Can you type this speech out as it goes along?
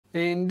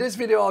In this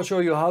video, I'll show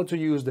you how to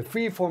use the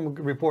freeform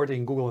report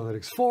in Google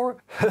Analytics 4.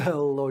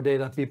 Hello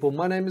data people,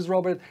 my name is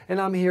Robert and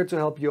I'm here to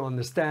help you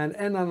understand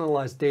and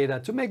analyze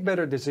data to make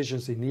better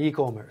decisions in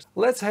e-commerce.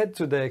 Let's head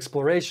to the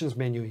explorations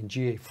menu in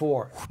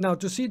GA4. Now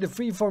to see the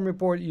freeform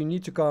report, you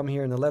need to come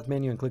here in the left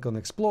menu and click on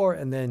explore,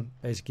 and then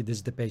basically this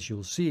is the page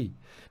you'll see.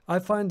 I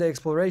find the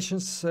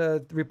explorations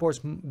reports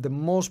the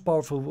most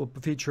powerful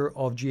feature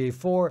of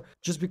GA4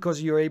 just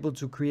because you're able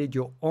to create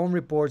your own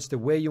reports the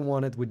way you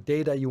want it with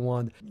data you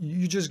want.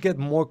 You just get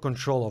more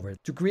control over it.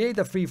 To create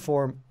a free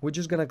form, we're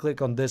just gonna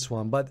click on this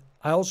one, but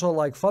I also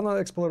like funnel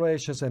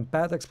explorations and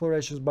path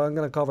explorations, but I'm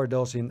gonna cover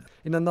those in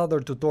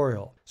another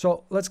tutorial.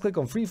 So let's click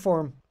on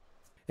freeform.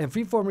 And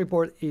freeform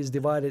report is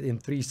divided in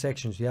 3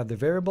 sections. You have the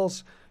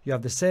variables, you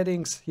have the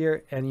settings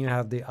here, and you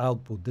have the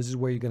output. This is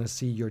where you're gonna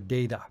see your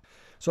data.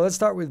 So let's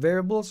start with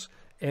variables.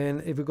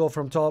 And if we go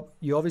from top,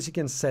 you obviously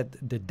can set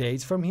the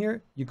dates from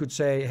here. You could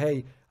say,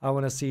 hey, I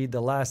want to see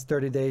the last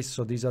 30 days.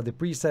 So these are the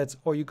presets,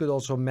 or you could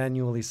also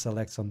manually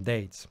select some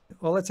dates.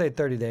 Well, let's say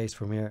 30 days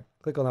from here.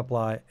 Click on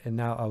apply. And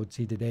now I would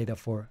see the data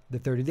for the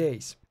 30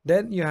 days.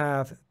 Then you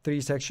have 3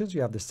 sections.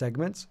 You have the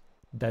segments,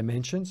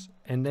 dimensions,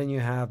 and then you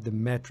have the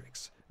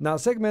metrics. Now,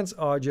 segments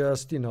are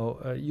just,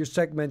 you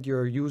segment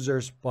your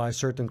users by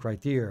certain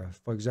criteria.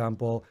 For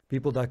example,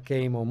 people that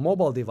came on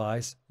mobile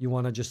device, you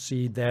want to just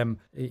see them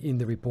in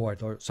the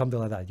report or something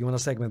like that. You want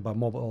to segment by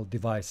mobile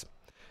device.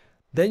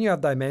 Then you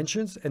have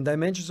dimensions, and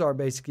dimensions are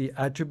basically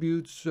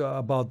attributes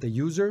about the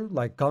user,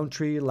 like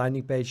country,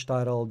 landing page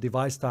title,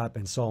 device type,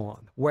 and so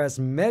on. Whereas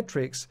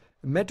metrics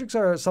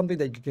are something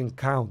that you can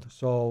count.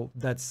 So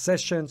that's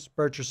sessions,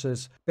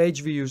 purchases,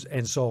 page views,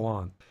 and so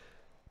on.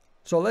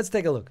 So let's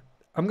take a look.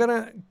 I'm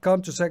gonna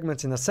come to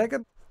segments in a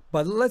second,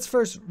 but let's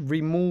first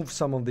remove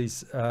some of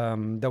these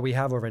that we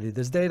have already.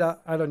 This data,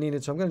 I don't need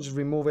it, so I'm gonna just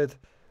remove it.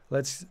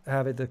 Let's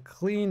have it a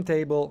clean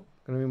table.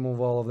 I'm gonna remove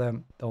all of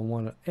them. Don't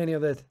want any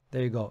of it.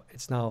 There you go.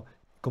 It's now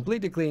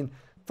completely clean.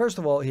 First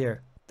of all,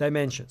 here,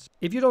 dimensions.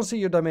 If you don't see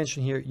your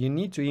dimension here, you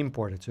need to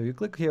import it. So you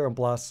click here on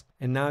plus,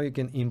 and now you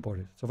can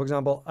import it. So for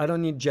example, I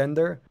don't need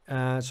gender,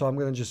 so I'm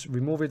gonna just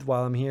remove it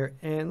while I'm here.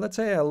 And let's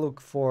say I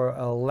look for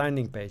a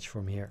landing page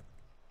from here.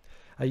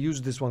 I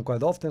use this one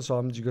quite often, so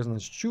I'm just going to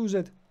choose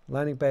it,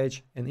 landing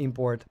page, and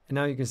import. And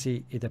now you can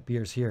see it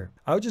appears here.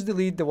 I would just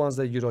delete the ones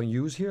that you don't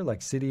use here,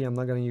 like city, I'm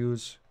not going to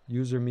use,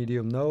 user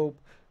medium, nope,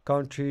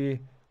 country,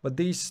 but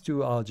these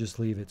 2, I'll just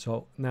leave it.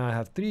 So now I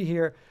have 3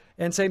 here.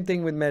 And same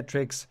thing with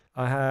metrics.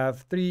 I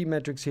have 3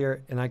 metrics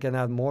here, and I can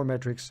add more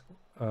metrics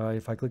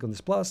if I click on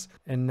this plus,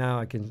 and now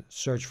I can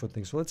search for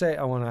things. So let's say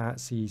I want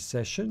to see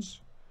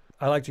sessions.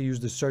 I like to use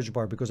the search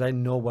bar because I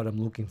know what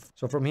I'm looking for.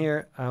 So from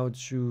here, I would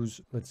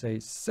choose, let's say,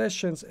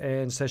 sessions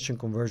and session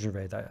conversion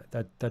rate.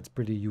 That's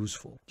pretty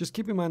useful. Just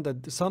keep in mind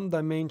that some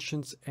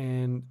dimensions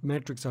and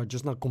metrics are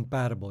just not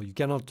compatible. You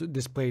cannot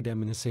display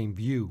them in the same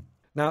view.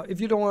 Now, if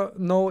you don't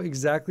know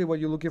exactly what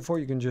you're looking for,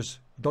 you can just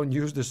don't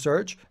use the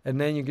search, and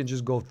then you can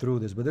just go through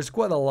this. But there's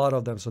quite a lot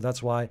of them, so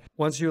that's why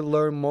once you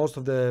learn most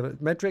of the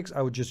metrics,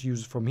 I would just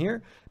use from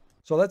here.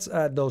 So let's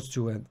add those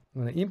 2 in.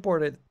 I'm going to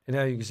import it, and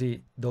now you can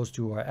see those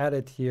 2 are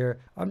added here.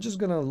 I'm just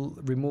going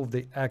to remove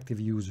the active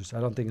users. I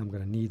don't think I'm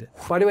going to need it.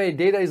 By the way,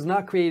 data is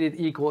not created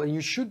equal, and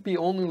you should be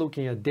only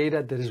looking at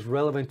data that is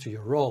relevant to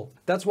your role.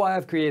 That's why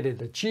I've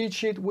created a cheat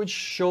sheet which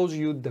shows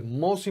you the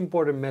most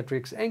important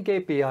metrics and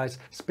KPIs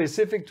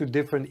specific to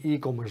different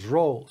e-commerce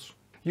roles.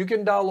 You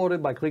can download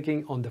it by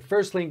clicking on the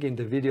first link in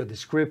the video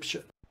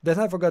description. Then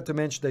I forgot to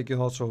mention that you can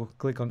also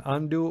click on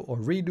undo or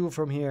redo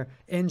from here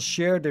and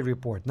share the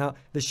report. Now,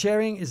 the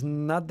sharing is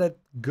not that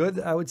good,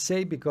 I would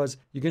say, because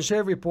you can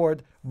share a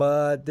report,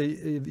 but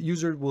the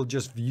user will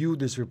just view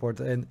this report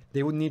and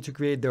they would need to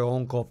create their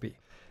own copy.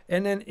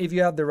 And then if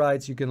you have the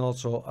rights, you can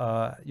also,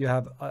 you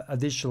have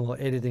additional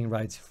editing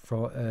rights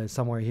from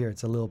somewhere here.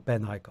 It's a little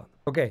pen icon.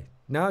 Okay,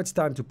 now it's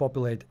time to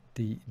populate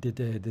the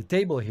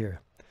table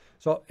here.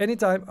 So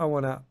anytime I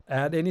want to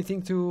add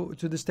anything to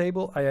this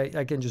table,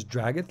 I can just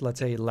drag it. Let's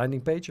say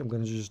landing page. I'm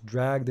going to just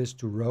drag this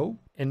to row.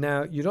 And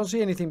now you don't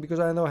see anything because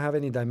I don't have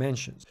any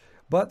dimensions.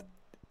 But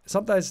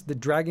sometimes the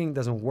dragging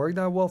doesn't work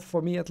that well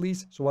for me, at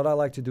least. So what I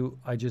like to do,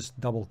 I just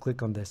double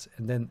click on this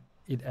and then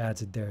it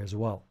adds it there as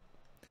well.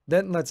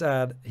 Then let's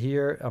add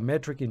here a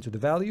metric into the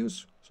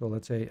values. So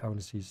let's say I want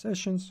to see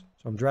sessions.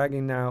 So I'm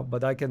dragging now,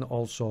 but I can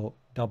also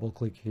double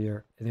click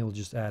here and it will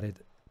just add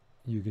it.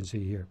 You can see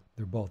here,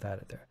 they're both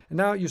added there. And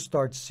now you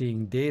start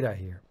seeing data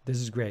here. This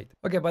is great.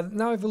 Okay, but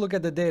now if you look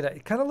at the data,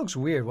 it kind of looks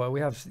weird. Well,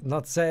 we have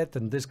not set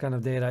and this kind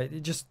of data,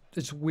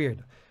 it's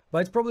weird.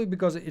 But it's probably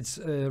because it's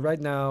right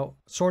now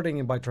sorting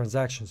it by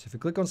transactions. If you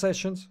click on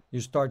sessions,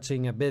 you start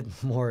seeing a bit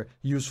more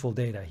useful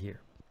data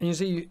here. And you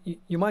see,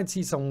 you might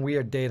see some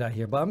weird data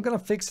here, but I'm gonna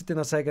fix it in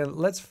a second.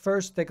 Let's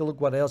first take a look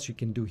what else you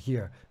can do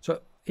here.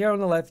 So here on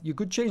the left, you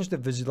could change the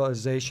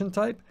visualization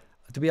type.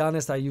 To be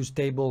honest, I use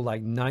table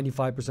like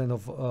 95%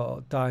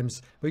 of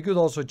times, but you could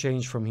also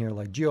change from here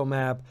like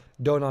geomap,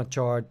 donut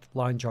chart,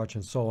 line chart,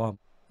 and so on.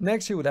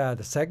 Next, you would add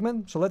a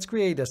segment. So let's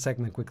create a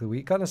segment quickly.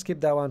 We kind of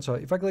skipped that one. So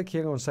if I click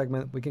here on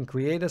segment, we can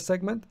create a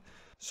segment.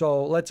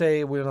 So let's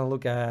say we're going to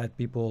look at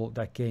people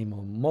that came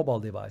on mobile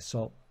device.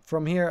 So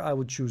from here, I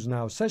would choose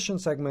now session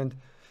segment,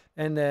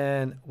 and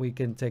then we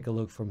can take a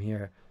look from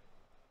here.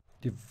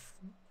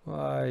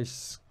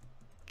 Device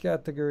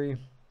category.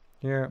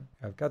 Here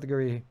I have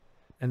category,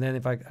 and then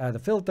if I add a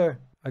filter,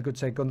 I could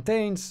say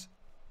contains,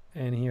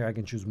 and here I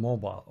can choose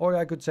mobile, or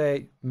I could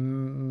say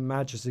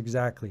matches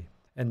exactly,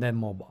 and then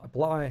mobile.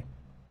 Apply.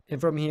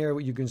 And from here,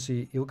 you can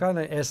see it'll kind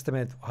of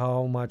estimate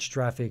how much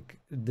traffic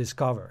this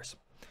covers.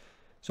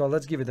 So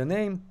let's give it a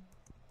name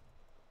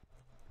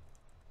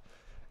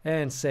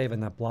and save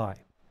and apply.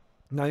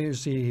 Now you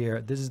see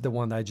here, this is the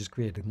one that I just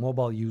created,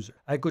 mobile user.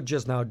 I could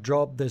just now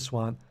drop this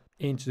one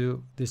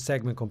into the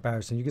segment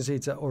comparison. You can see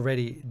it's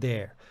already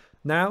there.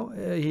 Now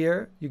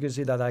here you can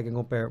see that I can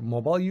compare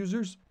mobile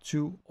users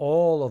to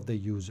all of the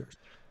users.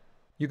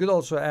 You could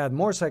also add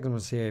more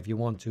segments here if you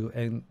want to,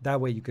 and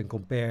that way you can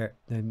compare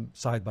them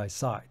side by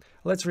side.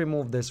 Let's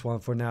remove this one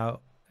for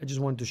now. I just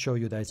want to show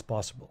you that it's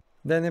possible.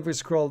 Then if we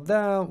scroll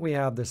down, we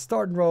have the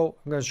start row.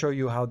 I'm going to show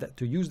you how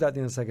to use that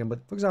in a second.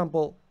 But for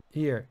example,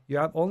 here you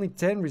have only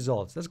 10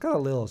 results. That's kind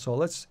of little. So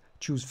let's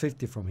choose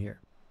 50 from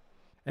here.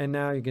 And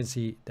now you can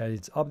see that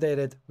it's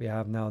updated. We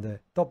have now the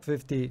top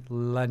 50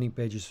 landing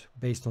pages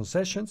based on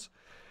sessions.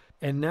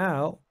 And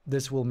now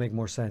this will make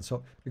more sense.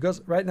 So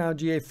because right now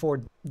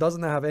GA4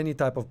 doesn't have any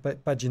type of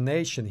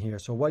pagination here.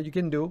 So what you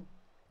can do,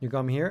 you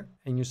come here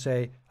and you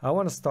say, I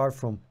want to start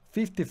from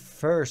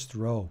 51st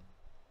row.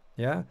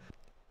 Yeah.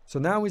 So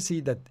now we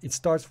see that it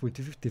starts with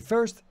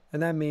 51st,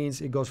 and that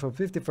means it goes from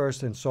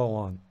 51st and so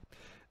on.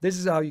 This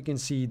is how you can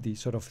see the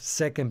sort of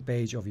second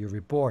page of your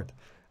report.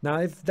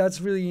 Now, if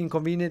that's really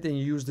inconvenient and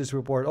you use this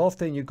report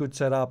often, you could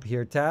set up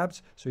here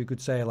tabs. So you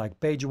could say like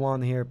page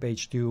 1 here,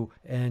 page 2,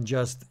 and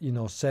just,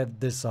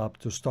 set this up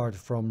to start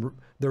from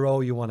the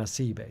row you want to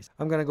see base.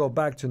 I'm going to go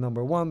back to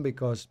number 1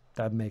 because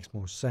that makes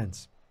more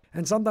sense.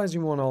 And sometimes you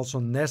want to also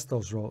nest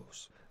those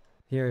rows.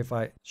 Here, if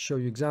I show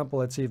you example,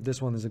 let's see if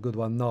this one is a good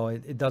one. No,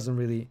 it doesn't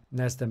really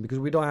nest them because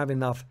we don't have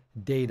enough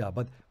data.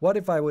 But what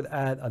if I would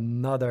add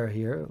another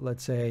here,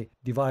 let's say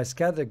device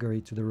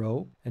category to the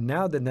row, and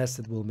now the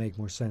nested will make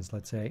more sense.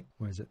 Let's say,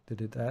 where is it?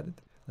 Did it add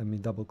it? Let me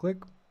double click.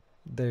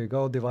 There you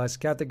go, device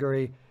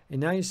category. And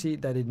now you see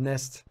that it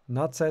nests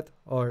not set,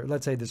 or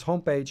let's say this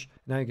home page.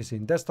 Now you can see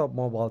in desktop,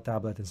 mobile,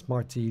 tablet, and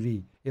smart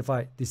TV. If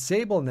I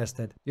disable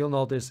nested, you'll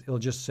notice it'll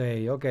just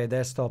say, okay,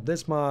 desktop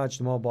this much,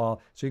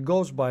 mobile. So it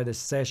goes by the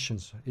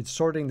sessions. It's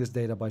sorting this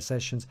data by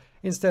sessions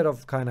instead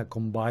of kind of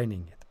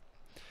combining it.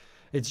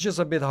 It's just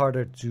a bit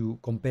harder to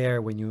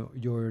compare when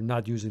you're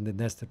not using the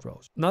nested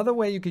rows. Another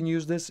way you can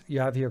use this, you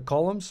have here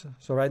columns.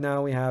 So right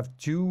now we have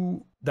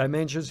 2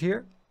 dimensions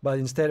here. But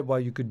instead,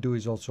 what you could do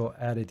is also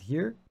add it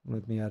here.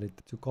 Let me add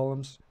it to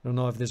columns. I don't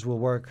know if this will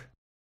work.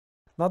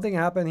 Nothing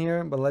happened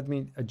here, but let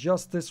me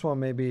adjust this one.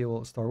 Maybe it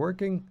will start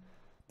working.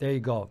 There you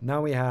go.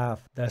 Now we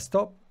have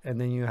desktop, and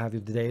then you have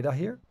your data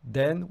here.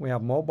 Then we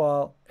have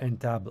mobile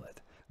and tablet.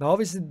 Now,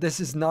 obviously,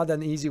 this is not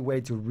an easy way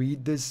to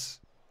read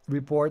this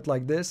report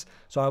like this.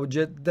 So I would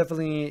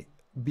definitely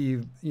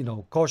be,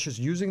 cautious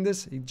using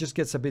this. It just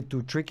gets a bit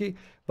too tricky,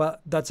 but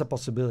that's a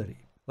possibility.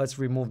 Let's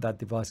remove that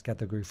device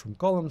category from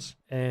columns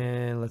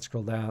and let's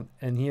scroll down.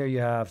 And here you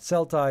have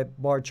cell type,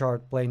 bar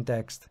chart, plain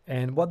text.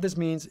 And what this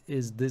means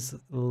is this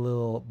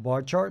little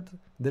bar chart,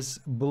 this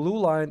blue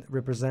line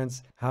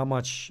represents how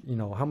much,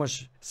 how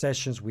much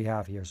sessions we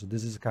have here. So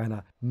this is kind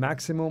of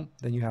maximum.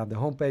 Then you have the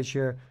home page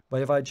here.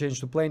 But if I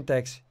change to plain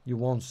text, you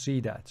won't see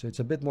that. So it's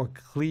a bit more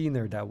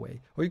cleaner that way.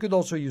 Or you could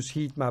also use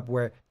heat map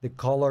where the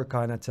color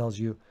kind of tells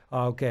you,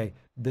 okay,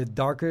 the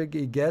darker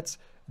it gets,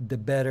 the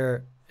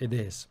better it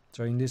is.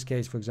 So in this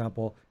case, for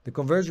example, the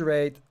conversion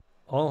rate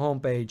on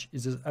homepage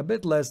is a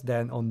bit less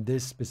than on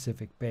this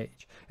specific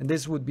page. And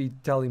this would be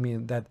telling me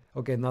that,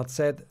 okay, not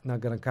set, not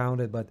going to count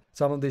it, but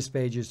some of these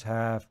pages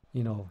have,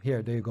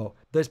 here, there you go.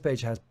 This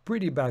page has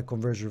pretty bad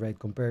conversion rate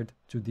compared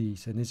to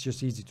these, and it's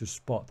just easy to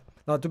spot.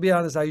 Now, to be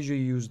honest, I usually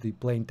use the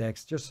plain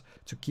text just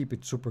to keep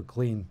it super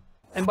clean.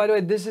 And by the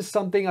way, this is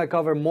something I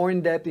cover more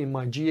in depth in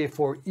my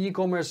GA4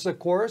 e-commerce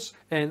course.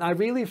 And I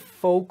really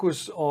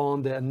focus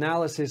on the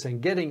analysis and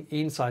getting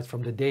insights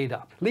from the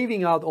data,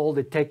 leaving out all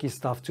the techie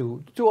stuff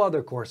to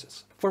other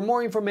courses. For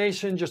more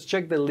information, just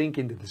check the link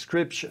in the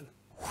description.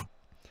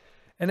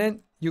 And then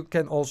you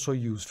can also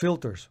use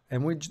filters.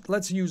 And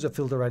let's use a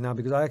filter right now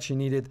because I actually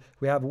need it.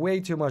 We have way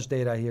too much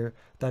data here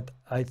that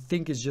I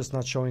think is just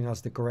not showing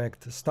us the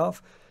correct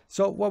stuff.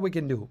 So what we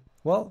can do?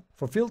 Well,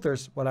 for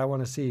filters, what I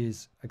want to see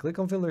is I click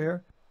on filter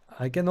here.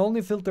 I can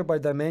only filter by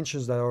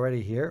dimensions that are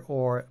already here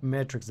or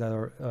metrics that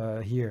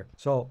are here.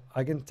 So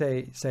I can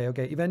say,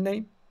 okay, event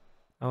name.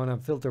 I want to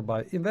filter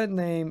by event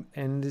name.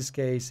 And in this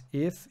case,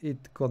 if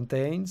it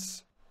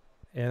contains,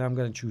 and I'm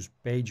going to choose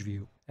page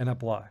view and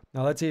apply.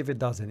 Now let's see if it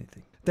does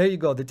anything. there you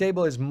go. The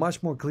table is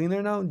much more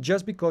cleaner now,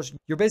 just because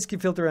you're basically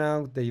filtering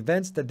out the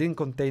events that didn't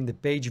contain the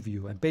page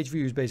view. And page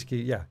view is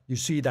basically, yeah, you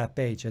see that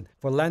page. And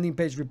for landing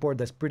page report,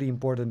 that's pretty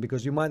important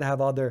because you might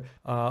have other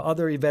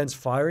events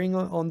firing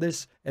on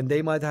this, and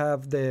they might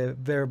have the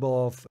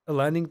variable of a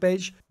landing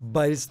page,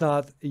 but it's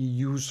not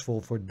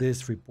useful for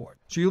this report.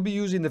 So you'll be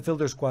using the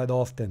filters quite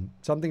often.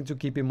 Something to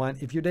keep in mind,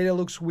 if your data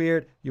looks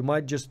weird, you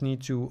might just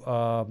need to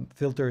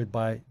filter it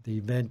by the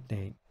event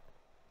name.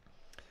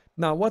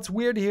 Now, what's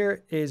weird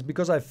here is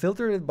because I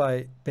filtered it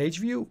by page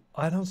view,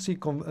 I don't see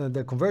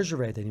the conversion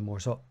rate anymore.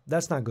 So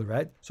that's not good,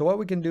 right? So what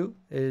we can do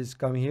is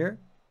come here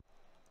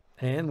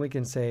and we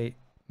can say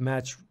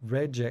match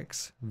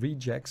rejects.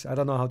 I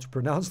don't know how to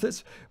pronounce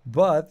this,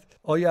 but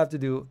all you have to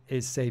do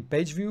is say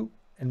page view,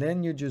 and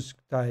then you just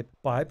type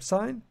pipe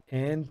sign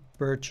and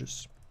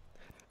purchase.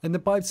 And the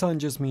pipe sign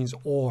just means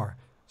or.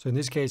 So in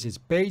this case, it's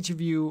page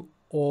view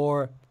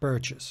or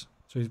purchase.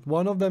 So if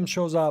one of them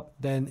shows up,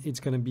 then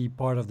it's going to be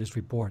part of this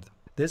report.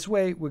 This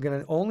way, we're going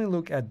to only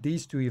look at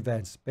these two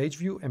events, page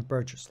view and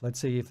purchase. Let's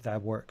see if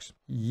that works.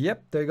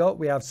 Yep, there you go.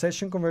 We have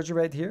session conversion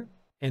rate here.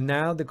 And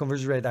now the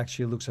conversion rate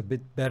actually looks a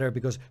bit better,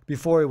 because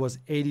before it was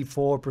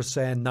 84%,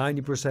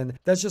 90%.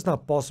 That's just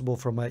not possible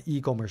from an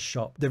e-commerce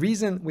shop. The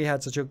reason we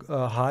had such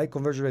a high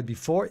conversion rate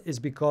before is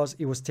because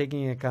it was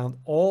taking into account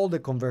all the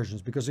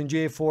conversions. Because in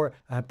GA4,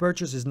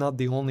 purchase is not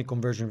the only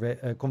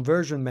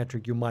conversion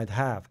metric you might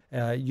have.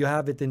 You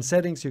have it in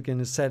settings. You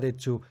can set it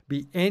to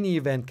be any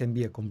event can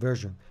be a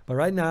conversion. But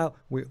right now,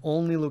 we're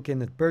only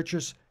looking at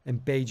purchase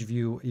and page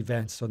view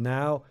events. So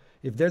now,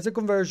 if there's a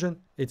conversion,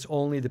 it's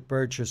only the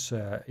purchase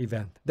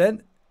event.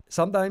 Then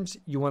sometimes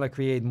you want to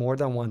create more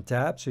than one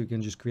tab. So you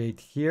can just create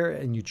here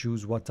and you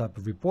choose what type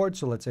of report.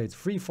 So let's say it's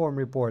free-form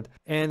report,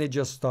 and it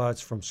just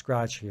starts from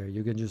scratch here.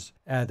 You can just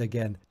add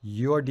again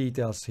your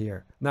details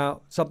here.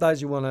 Now,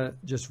 sometimes you want to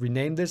just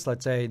rename this.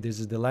 Let's say this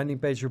is the landing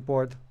page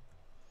report.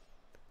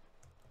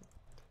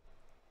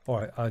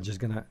 Or I'm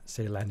just gonna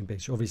say landing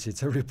page. Obviously,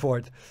 it's a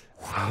report.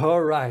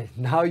 All right,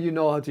 now you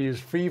know how to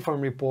use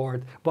freeform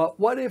report. But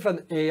what if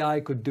an AI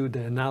could do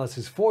the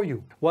analysis for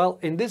you? Well,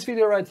 in this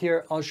video right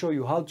here, I'll show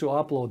you how to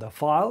upload a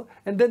file,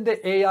 and then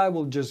the AI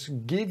will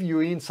just give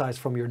you insights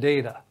from your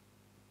data.